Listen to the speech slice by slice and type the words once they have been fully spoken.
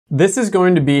This is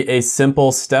going to be a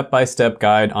simple step-by-step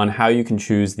guide on how you can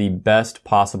choose the best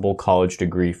possible college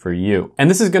degree for you. And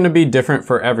this is going to be different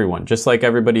for everyone. Just like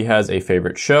everybody has a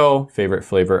favorite show, favorite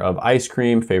flavor of ice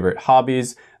cream, favorite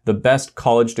hobbies, the best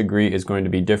college degree is going to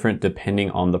be different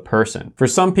depending on the person. For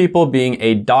some people, being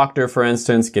a doctor, for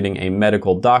instance, getting a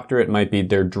medical doctorate might be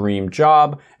their dream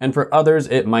job, and for others,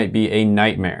 it might be a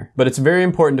nightmare. But it's very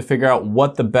important to figure out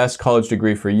what the best college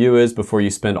degree for you is before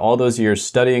you spend all those years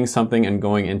studying something and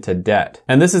going into debt.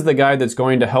 And this is the guide that's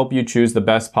going to help you choose the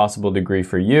best possible degree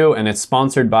for you, and it's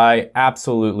sponsored by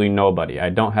absolutely nobody. I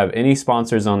don't have any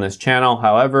sponsors on this channel.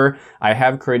 However, I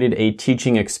have created a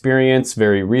teaching experience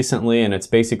very recently, and it's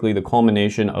basically the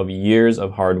culmination of years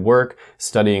of hard work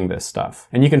studying this stuff.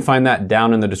 And you can find that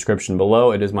down in the description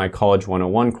below. It is my College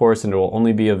 101 course, and it will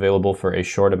only be available for a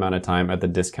short amount of time at the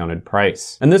discounted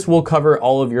price. And this will cover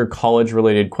all of your college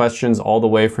related questions, all the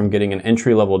way from getting an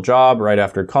entry-level job right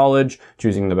after college,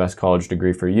 choosing the best college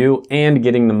degree for you, and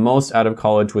getting the most out of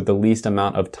college with the least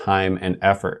amount of time and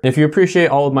effort. If you appreciate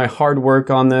all of my hard work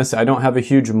on this, I don't have a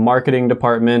huge marketing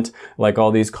department like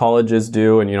all these colleges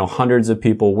do, and hundreds of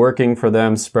people working for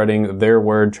them, spreading their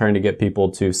word, trying to get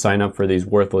people to sign up for these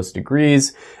worthless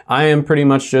degrees. I am pretty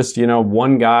much just,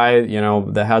 one guy,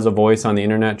 that has a voice on the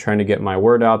internet trying to get my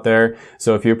word out there.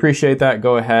 So if you appreciate that,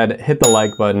 go ahead, hit the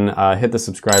like button, hit the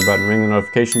subscribe button, ring the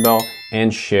notification bell,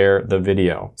 and share the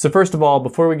video. So first of all,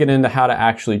 before we get into how to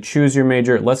actually choose your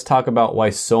major, let's talk about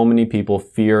why so many people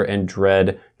fear and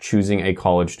dread choosing a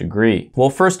college degree. Well,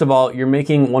 first of all, you're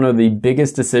making one of the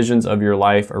biggest decisions of your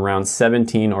life around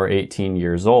 17 or 18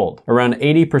 years old. Around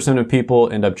 80% of people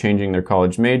end up changing their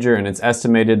college major, and it's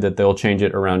estimated that they'll change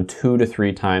it around 2 to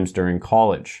 3 times during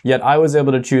college. Yet I was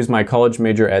able to choose my college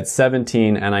major at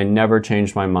 17, and I never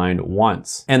changed my mind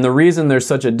once. And the reason there's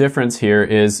such a difference here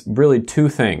is really 2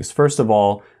 things. First of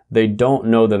all, they don't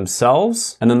know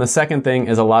themselves. And then the second thing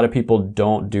is a lot of people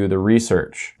don't do the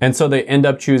research. And so they end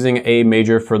up choosing a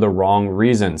major for the wrong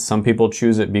reasons. Some people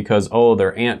choose it because,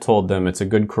 their aunt told them it's a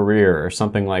good career or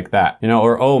something like that.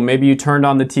 Or, maybe you turned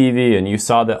on the TV and you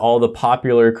saw that all the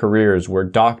popular careers were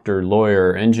doctor, lawyer,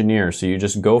 or engineer. So you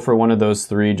just go for one of those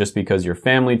 3 just because your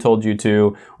family told you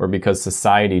to, or because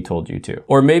society told you to.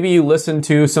 Or maybe you listen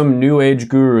to some new age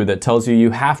guru that tells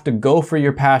you have to go for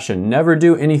your passion. Never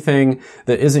do anything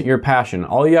that isn't your passion.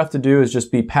 All you have to do is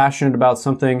just be passionate about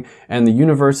something, and the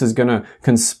universe is gonna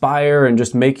conspire and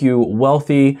just make you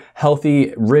wealthy,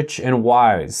 healthy, rich, and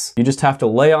wise. You just have to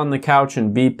lay on the couch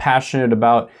and be passionate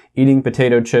about eating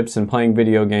potato chips and playing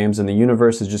video games, and the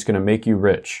universe is just gonna make you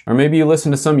rich. Or maybe you listen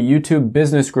to some YouTube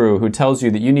business guru who tells you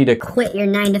that you need to quit your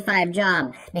 9-to-5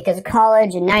 job because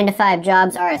college and 9-to-5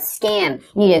 jobs are a scam.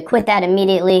 You need to quit that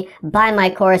immediately, buy my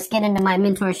course, get into my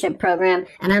mentorship program,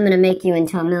 and I'm gonna make you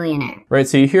into a millionaire. Right,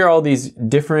 so you hear all these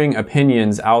differing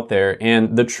opinions out there,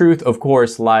 and the truth, of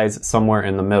course, lies somewhere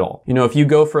in the middle. If you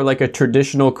go for like a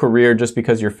traditional career just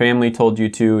because your family told you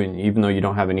to, and even though you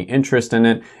don't have any interest in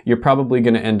it, you're probably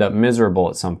gonna end up miserable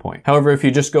at some point. However, if you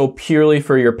just go purely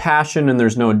for your passion and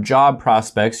there's no job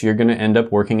prospects, you're going to end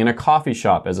up working in a coffee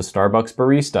shop as a Starbucks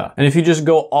barista. And if you just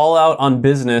go all out on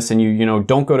business and you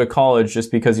don't go to college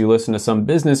just because you listen to some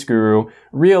business guru,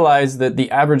 realize that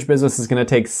the average business is going to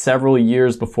take several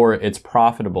years before it's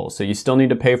profitable. So you still need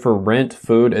to pay for rent,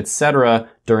 food, etc.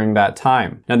 during that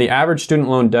time. Now, the average student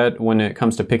loan debt when it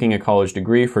comes to picking a college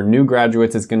degree for new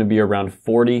graduates is going to be around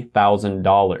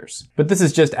 $40,000. But this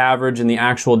is just average, and the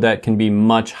actual debt can be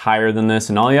much higher than this,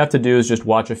 and all you have to do is just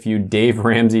watch a few Dave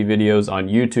Ramsey videos on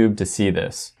YouTube to see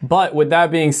this. But with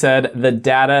that being said, the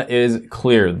data is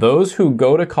clear. Those who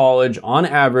go to college on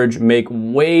average make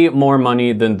way more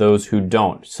money than those who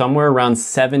don't, somewhere around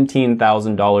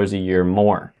 $17,000 a year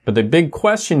more. But the big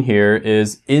question here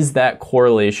is that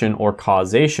correlation or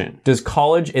causation? Does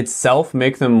college itself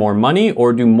make them more money,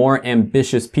 or do more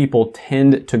ambitious people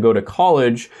tend to go to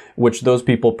college, which those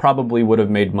people probably would have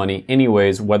made money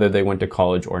anyways, whether they went to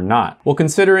college or not? Well,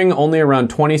 considering only around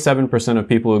 27% of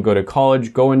people who go to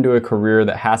college go into a career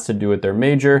that has to do with their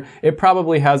major, it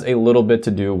probably has a little bit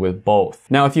to do with both.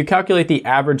 Now, if you calculate the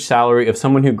average salary of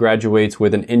someone who graduates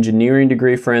with an engineering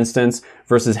degree, for instance,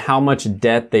 versus how much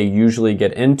debt they usually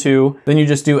get into, then you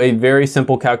just do a very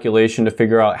simple calculation to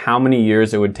figure out how many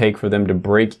years it would take for them to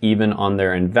break even on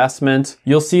their investment.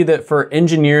 You'll see that for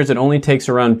engineers, it only takes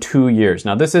around 2 years.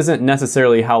 Now, this isn't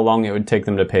necessarily how long it would take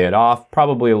them to pay it off,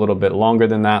 probably a little bit longer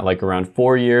than that, like around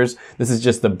 4 years. This is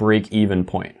just the break even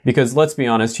point. Because let's be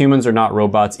honest, humans are not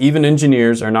robots. Even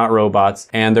engineers are not robots,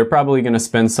 and they're probably going to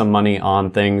spend some money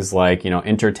on things like,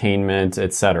 entertainment,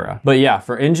 etc. But yeah,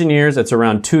 for engineers, it's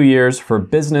around 2 years. For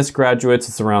business graduates,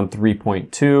 it's around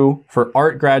 3.2. 9.2. For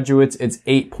art graduates, it's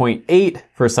 8.8.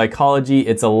 For psychology,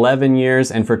 it's 11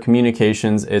 years, and for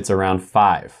communications, it's around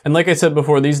 5. And like I said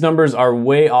before, these numbers are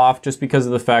way off just because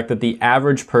of the fact that the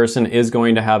average person is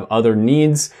going to have other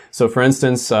needs. So for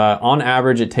instance, on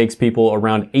average, it takes people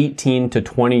around 18 to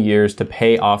 20 years to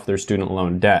pay off their student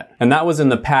loan debt. And that was in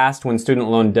the past when student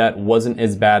loan debt wasn't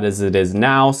as bad as it is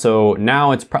now. So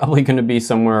now it's probably going to be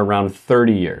somewhere around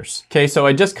 30 years. Okay, so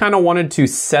I just kind of wanted to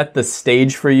set the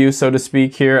stage for you, so to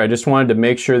speak here. I just wanted to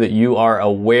make sure that you are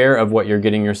aware of what you're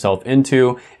getting yourself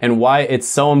into and why it's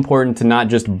so important to not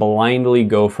just blindly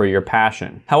go for your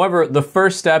passion. However, the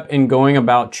first step in going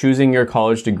about choosing your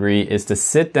college degree is to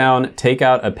sit down, take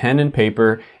out a pen and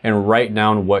paper, and write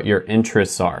down what your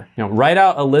interests are. Write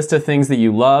out a list of things that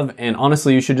you love, and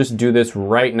honestly, you should just do this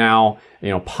right now.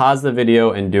 Pause the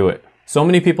video and do it. So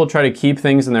many people try to keep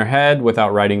things in their head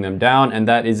without writing them down, and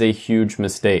that is a huge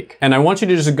mistake. And I want you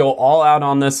to just go all out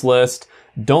on this list.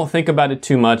 Don't think about it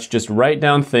too much. Just write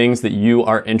down things that you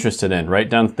are interested in. Write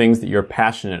down things that you're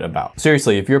passionate about.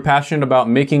 Seriously, if you're passionate about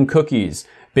making cookies,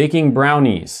 baking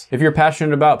brownies, if you're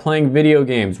passionate about playing video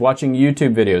games, watching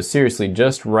YouTube videos, seriously,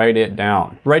 just write it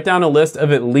down. Write down a list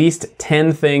of at least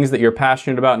 10 things that you're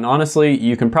passionate about, and honestly,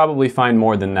 you can probably find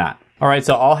more than that. All right,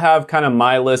 so I'll have kind of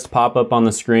my list pop up on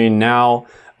the screen now.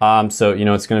 So,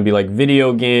 it's going to be like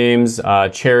video games,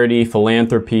 charity,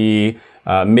 philanthropy,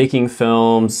 making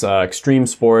films, extreme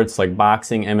sports like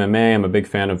boxing, MMA. I'm a big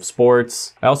fan of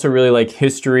sports. I also really like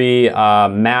history,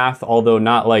 math, although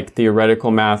not like theoretical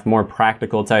math, more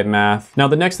practical type math. Now,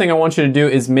 the next thing I want you to do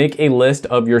is make a list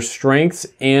of your strengths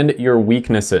and your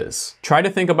weaknesses. Try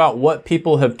to think about what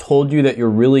people have told you that you're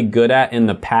really good at in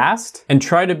the past, and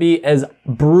try to be as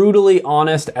brutally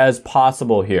honest as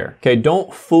possible here. Okay,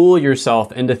 don't fool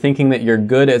yourself into thinking that you're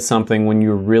good at something when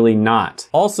you're really not.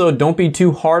 Also, don't be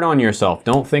too hard on yourself.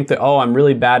 Don't think that, oh, I'm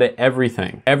really bad at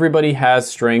everything. Everybody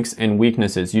has strengths and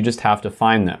weaknesses. You just have to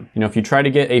find them. If you try to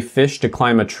get a fish to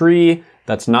climb a tree,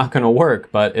 that's not going to work,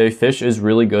 but a fish is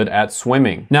really good at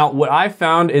swimming. Now, what I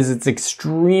found is it's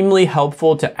extremely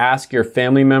helpful to ask your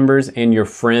family members and your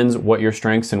friends what your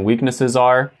strengths and weaknesses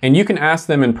are. And you can ask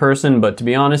them in person, but to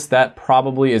be honest, that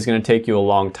probably is going to take you a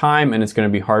long time and it's going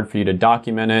to be hard for you to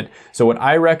document it. So what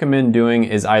I recommend doing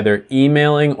is either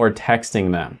emailing or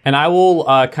texting them. And I will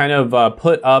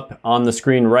put up on the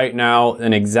screen right now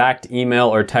an exact email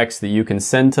or text that you can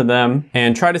send to them,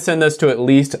 and try to send this to at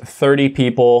least 30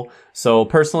 people. So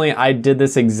personally, I did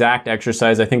this exact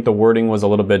exercise. I think the wording was a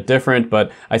little bit different,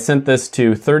 but I sent this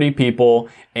to 30 people,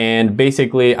 and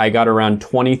basically I got around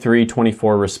 23,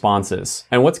 24 responses.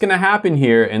 And what's going to happen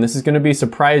here, and this is going to be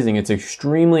surprising, it's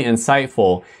extremely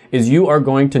insightful, is you are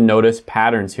going to notice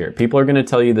patterns here. People are going to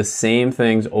tell you the same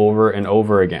things over and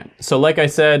over again. So like I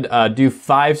said, do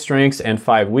 5 strengths and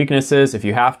 5 weaknesses. If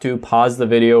you have to, pause the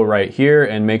video right here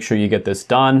and make sure you get this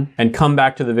done, and come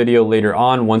back to the video later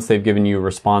on once they've given you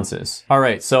responses. All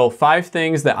right, so 5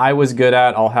 things that I was good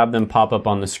at, I'll have them pop up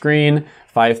on the screen.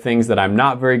 5 things that I'm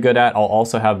not very good at, I'll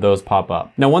also have those pop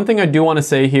up. Now, one thing I do want to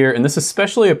say here, and this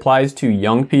especially applies to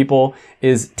young people,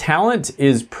 is talent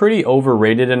is pretty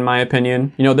overrated in my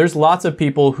opinion. There's lots of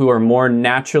people who are more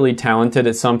naturally talented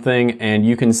at something, and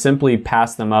you can simply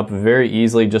pass them up very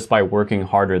easily just by working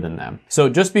harder than them. So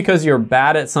just because you're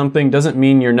bad at something doesn't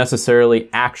mean you're necessarily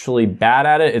actually bad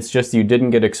at it. It's just you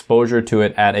didn't get exposure to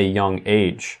it at a young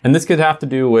age. And this could have to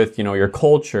do with, your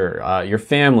culture, your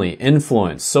family,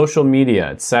 influence, social media,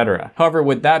 etc. However,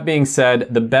 with that being said,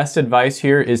 the best advice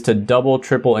here is to double,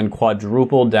 triple, and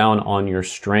quadruple down on your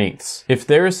strengths. If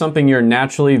there is something you're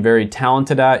naturally very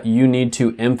talented at, you need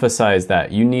to emphasize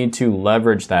that. You need to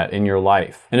leverage that in your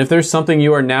life. And if there's something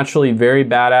you are naturally very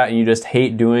bad at and you just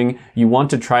hate doing, you want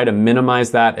to try to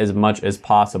minimize that as much as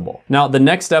possible. Now, the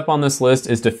next step on this list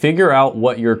is to figure out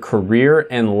what your career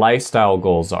and lifestyle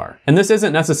goals are. And this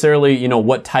isn't necessarily,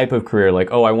 what type of career,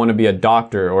 like, oh, I want to be a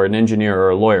doctor or an engineer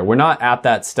or a lawyer. We're not at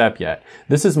that step yet.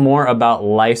 This is more about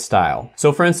lifestyle.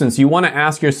 So for instance, you want to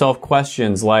ask yourself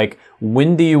questions like,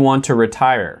 when do you want to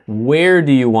retire? Where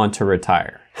do you want to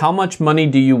retire? How much money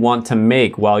do you want to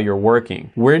make while you're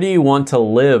working? Where do you want to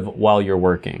live while you're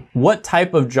working? What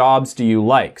type of jobs do you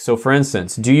like? So for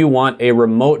instance, do you want a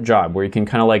remote job where you can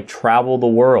kind of like travel the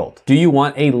world? Do you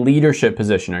want a leadership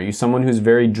position? Are you someone who's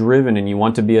very driven and you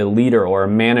want to be a leader or a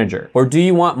manager? Or do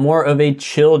you want more of a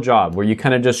chill job where you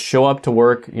kind of just show up to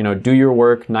work, do your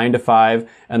work 9 to 5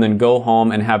 and then go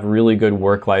home and have really good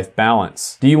work-life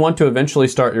balance? Do you want to eventually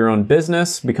start your own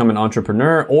business, become an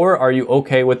entrepreneur, or are you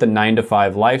okay with the 9 to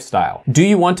 5 lifestyle. Do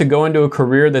you want to go into a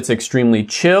career that's extremely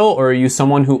chill, or are you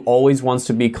someone who always wants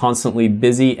to be constantly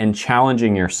busy and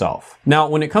challenging yourself? Now,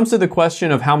 when it comes to the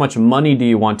question of how much money do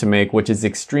you want to make, which is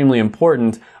extremely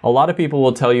important, a lot of people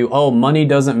will tell you, oh, money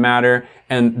doesn't matter.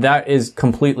 And that is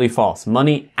completely false.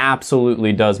 Money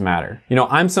absolutely does matter. You know,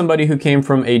 I'm somebody who came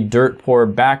from a dirt poor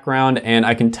background, and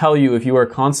I can tell you, if you are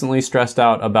constantly stressed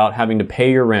out about having to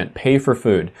pay your rent, pay for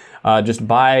food, just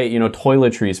buy,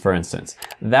 toiletries, for instance,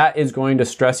 that is going to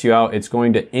stress you out. It's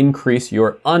going to increase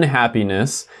your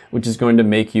unhappiness, which is going to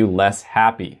make you less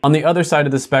happy. On the other side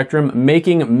of the spectrum,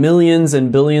 making millions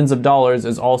and billions of dollars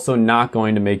is also not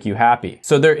going to make you happy.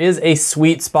 So there is a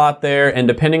sweet spot there, and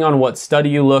depending on what study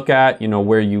you look at,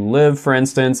 where you live, for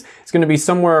instance, it's going to be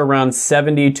somewhere around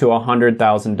 $70,000 to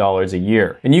 $100,000 a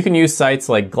year. And you can use sites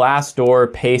like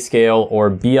Glassdoor, Payscale, or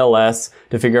BLS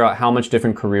to figure out how much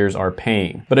different careers are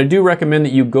paying. But I do recommend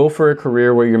that you go for a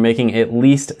career where you're making at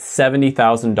least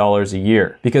 $70,000 a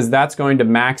year, because that's going to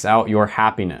max out your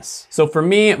happiness. So for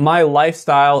me, my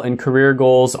lifestyle and career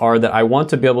goals are that I want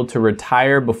to be able to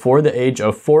retire before the age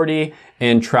of 40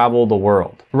 and travel the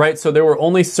world, right? So there were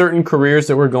only certain careers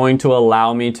that were going to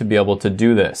allow me to be able to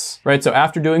do this, right? So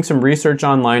after doing some research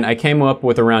online, I came up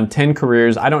with around 10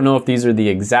 careers. I don't know if these are the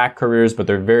exact careers, but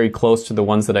they're very close to the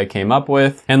ones that I came up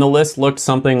with. And the list looked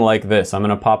something like this. I'm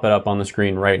gonna pop it up on the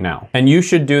screen right now. And you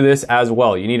should do this as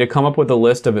well. You need to come up with a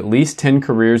list of at least 10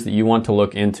 careers that you want to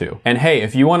look into. And hey,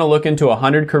 if you wanna look into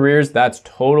 100 careers, that's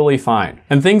totally fine.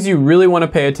 And things you really wanna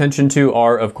pay attention to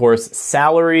are, of course,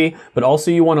 salary, but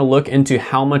also you wanna look into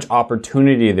how much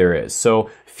opportunity there is. So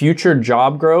future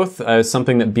job growth is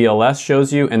something that BLS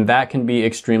shows you, and that can be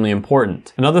extremely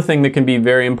important. Another thing that can be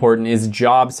very important is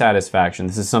job satisfaction.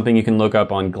 This is something you can look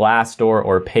up on Glassdoor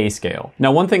or Payscale.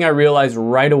 Now, one thing I realized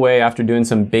right away after doing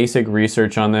some basic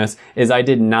research on this is I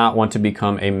did not want to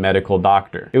become a medical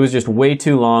doctor. It was just way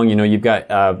too long. You've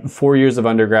got 4 years of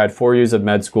undergrad, 4 years of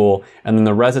med school, and then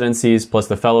the residencies plus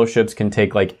the fellowships can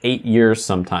take like 8 years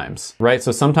sometimes, right?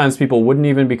 So sometimes people wouldn't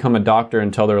even become a doctor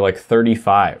until they're like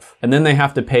 35. And then they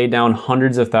have to pay down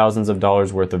hundreds of thousands of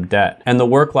dollars worth of debt. And the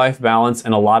work-life balance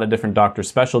in a lot of different doctor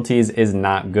specialties is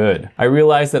not good. I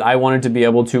realized that I wanted to be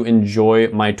able to enjoy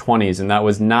my 20s, and that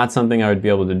was not something I would be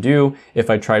able to do if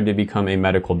I tried to become a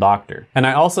medical doctor. And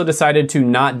I also decided to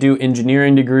not do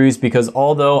engineering degrees because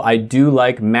although I do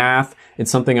like math,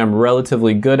 it's something I'm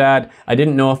relatively good at, I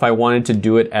didn't know if I wanted to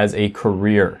do it as a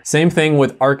career. Same thing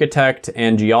with architect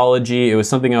and geology. It was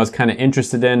something I was kind of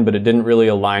interested in, but it didn't really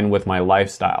align with my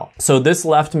lifestyle. So this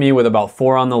left me with about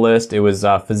 4 on the list. It was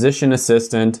physician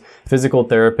assistant, physical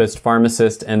therapist,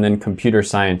 pharmacist, and then computer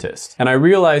scientist. And I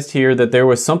realized here that there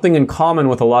was something in common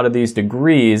with a lot of these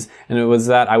degrees, and it was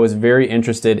that I was very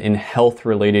interested in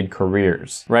health-related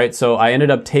careers, right? So I ended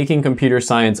up taking computer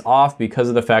science off because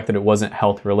of the fact that it wasn't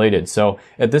health-related. So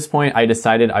at this point, I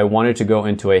decided I wanted to go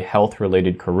into a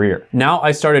health-related career. Now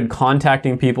I started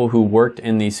contacting people who worked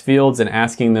in these fields and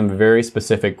asking them very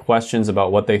specific questions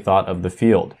about what they thought of the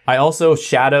field. I also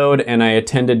shadowed and I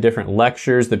attended different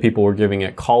lectures that people were giving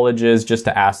at colleges just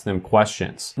to ask them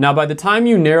questions. Now, by the time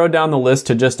you narrow down the list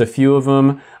to just a few of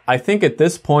them, I think at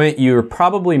this point, you're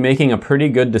probably making a pretty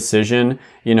good decision.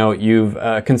 You've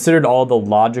considered all the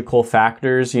logical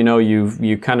factors.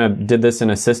 You kind of did this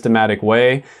in a systematic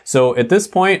way. So at this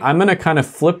point, I'm going to kind of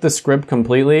flip the script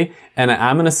completely. And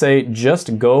I'm going to say,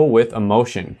 just go with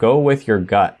emotion. Go with your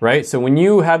gut, right? So when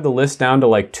you have the list down to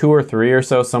like 2 or 3 or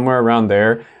so, somewhere around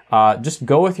there, just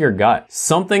go with your gut.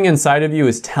 Something inside of you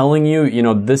is telling you,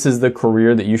 this is the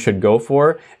career that you should go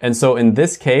for. And so in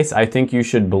this case, I think you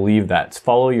should believe that.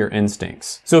 Follow your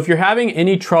instincts. So if you're having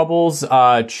any troubles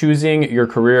choosing your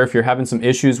career, if you're having some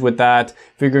issues with that,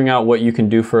 figuring out what you can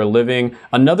do for a living,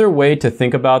 another way to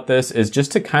think about this is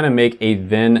just to kind of make a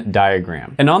Venn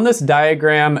diagram. And on this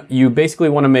diagram, you basically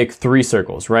want to make 3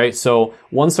 circles, right? So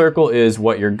one circle is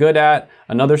what you're good at,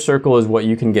 another circle is what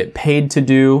you can get paid to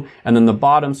do, and then the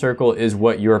bottom circle is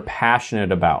what you're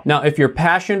passionate about. Now, if you're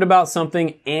passionate about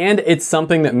something and it's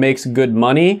something that makes good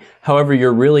money, however,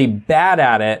 you're really bad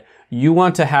at it, you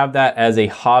want to have that as a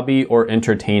hobby or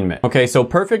entertainment. Okay, so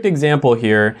perfect example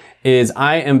here is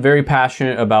I am very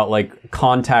passionate about like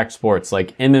contact sports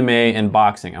like MMA and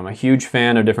boxing. I'm a huge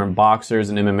fan of different boxers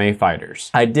and MMA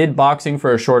fighters. I did boxing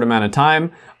for a short amount of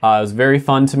time. It was very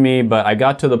fun to me, but I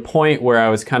got to the point where I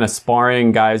was kind of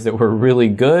sparring guys that were really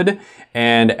good.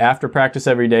 And after practice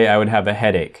every day, I would have a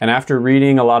headache. And after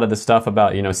reading a lot of the stuff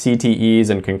about, CTEs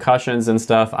and concussions and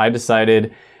stuff, I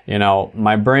decided,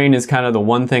 my brain is kind of the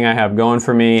one thing I have going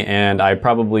for me, and I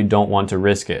probably don't want to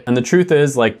risk it. And the truth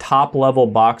is, like top level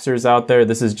boxers out there,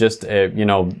 this is just,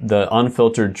 the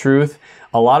unfiltered truth.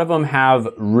 A lot of them have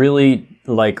really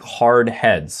like hard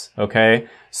heads, okay?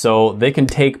 So they can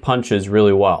take punches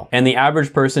really well. And the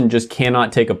average person just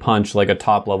cannot take a punch like a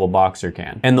top level boxer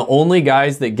can. And the only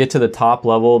guys that get to the top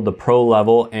level, the pro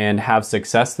level, and have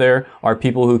success there are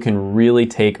people who can really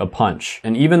take a punch.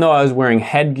 And even though I was wearing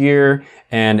headgear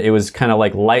and it was kind of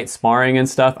like light sparring and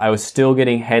stuff, I was still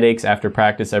getting headaches after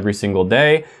practice every single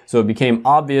day. So it became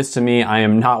obvious to me I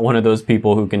am not one of those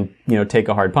people who can, take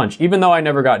a hard punch. Even though I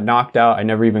never got knocked out, I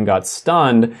never even got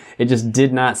stunned, it just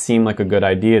did not seem like a good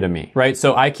idea to me, right?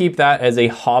 So I keep that as a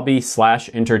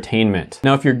hobby/entertainment.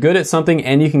 Now, if you're good at something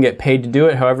and you can get paid to do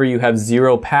it, however, you have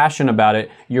zero passion about it,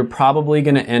 you're probably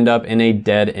gonna end up in a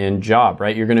dead-end job,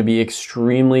 right? You're gonna be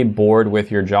extremely bored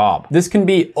with your job. This can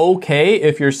be okay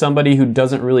if you're somebody who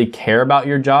doesn't really care about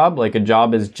your job, like a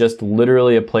job is just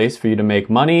literally a place for you to make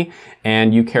money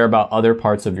and you care about other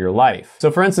parts of your life.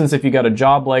 So for instance, if you got a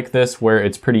job like this where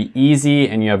it's pretty easy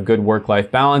and you have good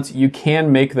work-life balance, you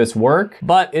can make this work,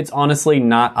 but it's honestly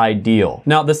not ideal.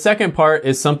 Now, the second part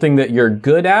is something that you're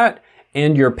good at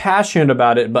and you're passionate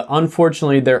about it, but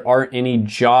unfortunately there aren't any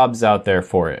jobs out there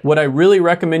for it. What I really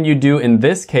recommend you do in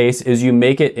this case is you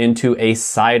make it into a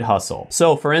side hustle.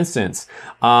 So for instance,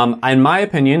 in my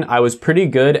opinion, I was pretty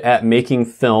good at making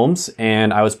films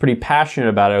and I was pretty passionate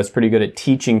about it. I was pretty good at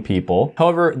teaching people.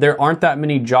 However, there aren't that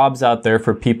many jobs out there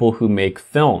for people who make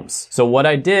films. So what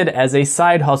I did as a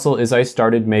side hustle is I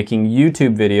started making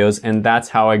YouTube videos, and that's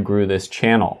how I grew this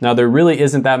channel. Now, there really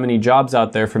isn't that many jobs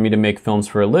out there for me to make films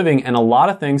for a living, and a lot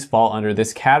of things fall under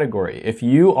this category. If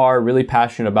you are really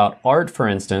passionate about art, for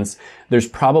instance, there's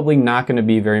probably not going to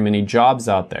be very many jobs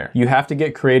out there. You have to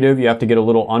get creative, you have to get a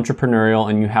little entrepreneurial,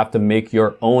 and you have to make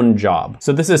your own job.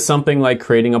 So this is something like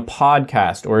creating a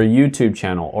podcast or a YouTube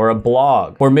channel or a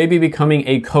blog, or maybe becoming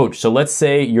a coach. So let's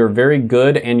say you're very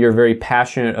good and you're very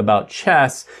passionate about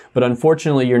chess, but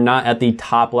unfortunately you're not at the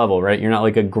top level, right? You're not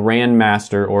like a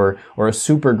grandmaster or a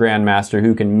super grandmaster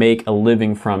who can make a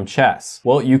living from chess.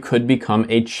 Well, you could become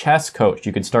a chess coach.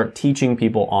 You could start teaching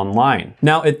people online.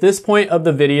 Now, at this point of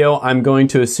the video, I'm going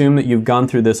to assume that you've gone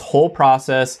through this whole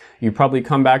process. You've probably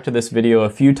come back to this video a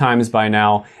few times by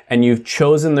now, and you've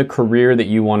chosen the career that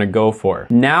you want to go for.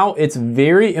 Now, it's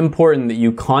very important that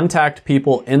you contact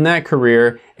people in that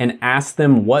career and ask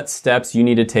them what steps you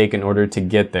need to take in order to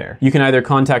get there. You can either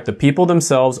contact the people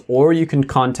themselves, or you can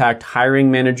contact hiring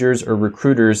managers or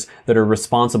recruiters that are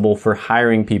responsible for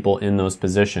hiring people in those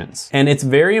positions. And it's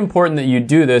very important that you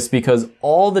do this because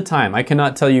all the time, I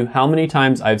cannot tell you how many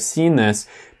times I've seen this,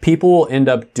 people will end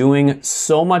up doing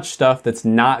so much stuff that's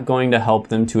not going to help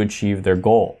them to achieve their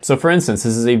goal. So for instance,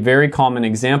 this is a very common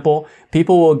example.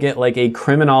 People will get like a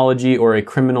criminology or a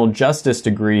criminal justice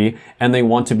degree and they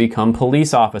want to become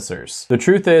police officers. The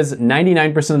truth is,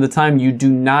 99% of the time, you do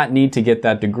not need to get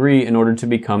that degree in order to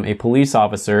become a police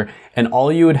officer. And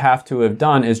all you would have to have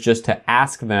done is just to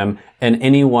ask them, and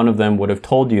any one of them would have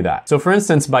told you that. So for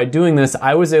instance, by doing this,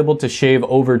 I was able to shave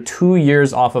over 2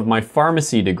 years off of my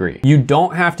pharmacy degree. You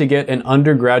don't have to get an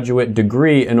undergraduate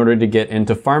degree in order to get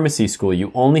into pharmacy school.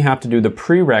 You only have to do the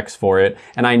prereqs for it,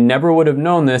 and I never would have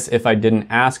known this if I didn't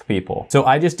ask people. So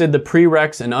I just did the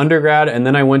prereqs in undergrad, and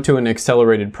then I went to an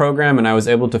accelerated program, and I was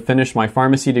able to finish my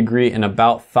pharmacy degree in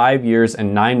about 5 years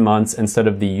and 9 months instead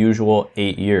of the usual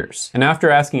 8 years. And after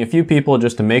asking a few people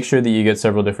just to make sure that you get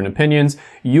several different opinions,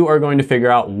 you are going to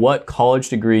figure out what college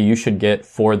degree you should get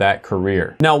for that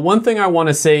career. Now, one thing I want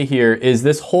to say here is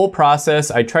this whole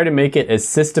process, I try to make it as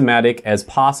systematic as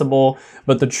possible,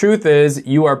 but the truth is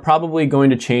you are probably going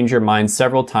to change your mind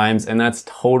several times, and that's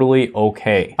totally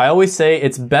okay. I always say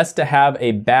it's best to have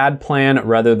a bad plan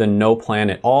rather than no plan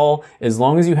at all. As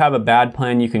long as you have a bad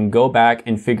plan, you can go back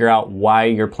and figure out why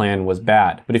your plan was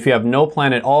bad. But if you have no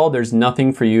plan at all, there's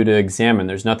nothing for you to examine.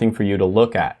 There's nothing for you to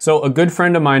look at. So a good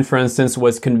friend of mine, for instance,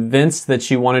 was convinced that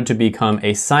she wanted to become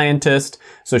a scientist.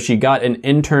 So she got an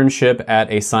internship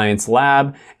at a science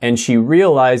lab, and she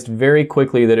realized very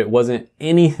quickly that it wasn't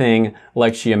anything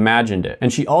like she imagined it.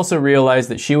 And she also realized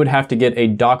that she would have to get a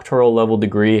doctoral level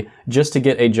degree just to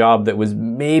get a job that was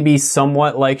maybe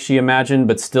somewhat like she imagined,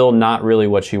 but still not really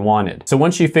what she wanted. So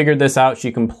once she figured this out,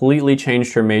 she completely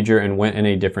changed her major and went in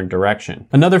a different direction.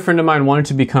 Another friend of mine wanted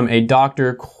to become a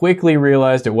doctor, quickly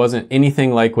realized it wasn't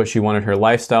anything like what she wanted her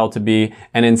lifestyle to be,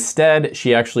 and instead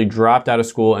she actually dropped out of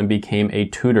school and became a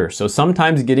tutor. So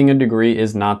sometimes getting a degree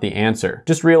is not the answer.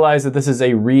 Just realize that this is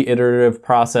a reiterative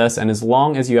process, and as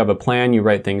long as you have a plan, you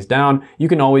write things down, you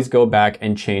can always go back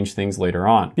and change things later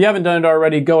on. If you haven't done it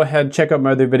already, go ahead, check out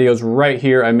my other videos right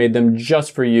here. I made them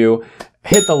just for you.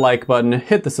 Hit the like button,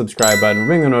 hit the subscribe button,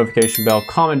 ring the notification bell,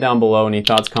 comment down below any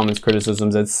thoughts, comments,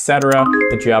 criticisms, etc.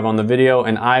 that you have on the video,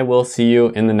 and I will see you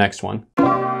in the next one.